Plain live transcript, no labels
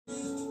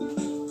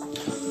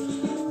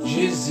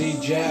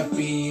Jizzy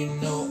Jappy, you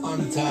know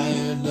I'm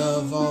tired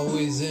of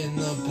always in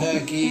the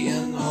packy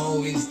and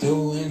always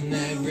doing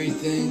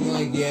everything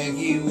like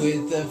Yagi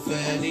with the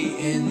fatty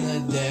and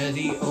the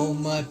daddy. Oh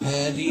my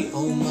patty,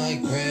 oh my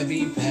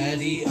Krabby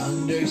Patty,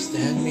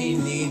 understand me,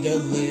 need a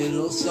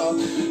little salt,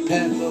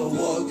 pepper,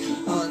 walk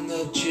on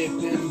the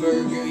chicken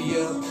burger,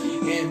 yup,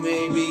 and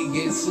maybe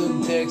get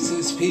some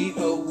Texas Pete,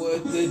 oh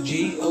what the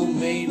G, oh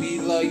maybe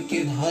like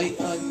it height,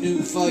 a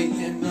new fight,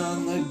 and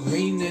on the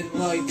green and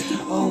light,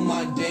 oh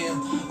my damn,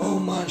 oh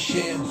my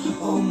sham,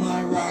 oh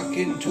my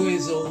rockin'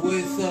 twizzle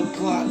with a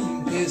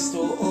plotting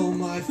pistol, oh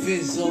my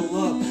fizzle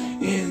up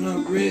in a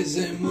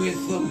risen with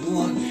a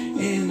blunt,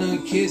 in a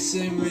kiss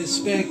and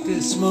respect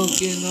to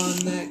smoking on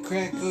that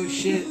crack, oh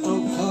shit,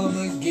 oh come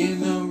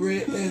again, I'm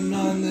written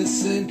on the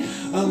sin,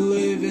 I'm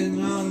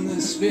living on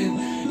the spin,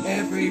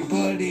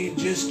 everybody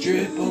just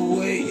drip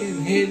away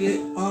and hit it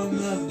on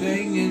the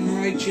bang and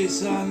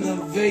righteous on the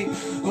vape,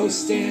 oh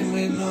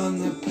standing on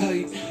the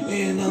pipe,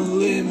 and a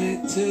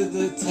limit to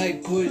the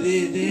type, put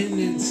it in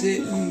and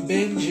sit and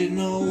binge and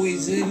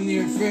always in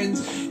your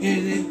friends,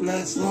 and it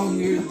lasts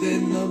longer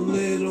than a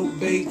little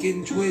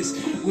bacon twist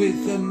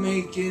with the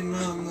making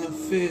on the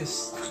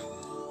fist.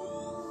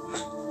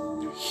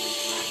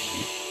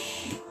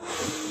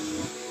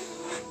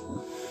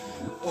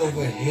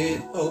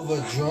 Overhit,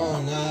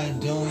 overdrawn, I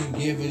don't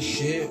give a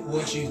shit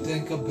what you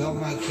think about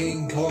my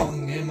King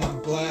Kong and my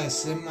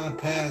blast and my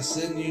pass,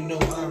 and you know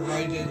I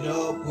write it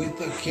up with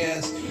a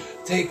cast,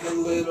 take a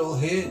little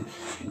hit,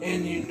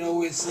 and you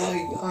know it's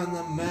like on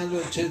the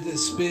matter to the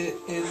spit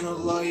in the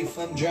life,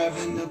 I'm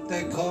driving up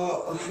that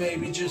car, or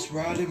maybe just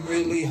riding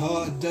really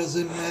hard,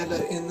 doesn't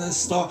matter in the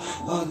star,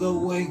 or the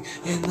wing,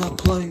 in the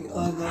plane,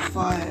 or the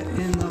fire,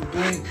 in the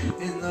bang,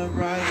 in the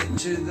riot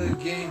to the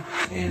game,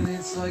 and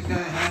it's like I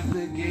have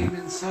the game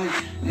in sight,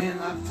 and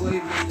I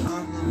flavor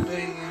on the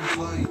bang and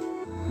fight.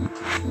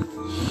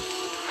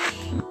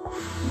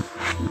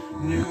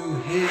 New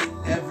hit,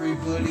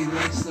 everybody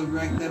likes to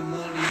wreck their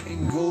money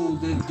and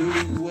gold, to do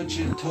what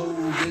you're told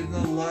in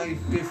the life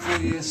before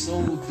you're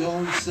sold.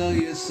 Don't sell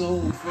your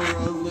soul for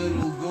a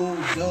little gold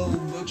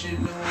dome, but you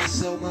know I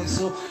sell my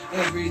soul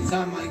every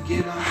time I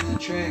get on the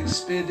track.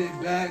 Spit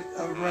it back,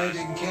 a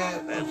riding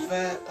cap, a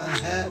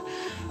hat,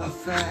 a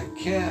fat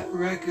cat,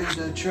 record,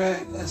 a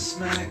track, a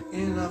smack,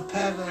 in a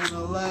pattern,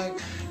 a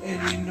lag,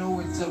 and you know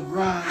it's a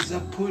rise. I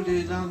put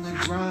it on the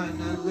grind,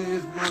 I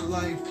live my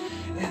life,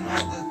 and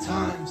all the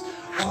times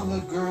all the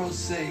girls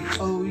say,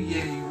 oh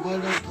yay,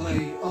 what a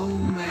play, oh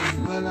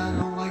man, but I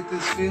don't like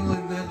this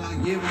feeling that I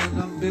get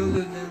when I'm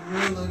building and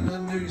reeling a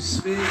new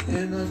spit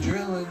and a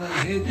drilling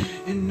a hit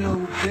and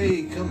no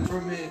pay come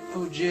from it.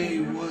 Oh Jay,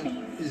 what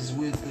is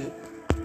with it?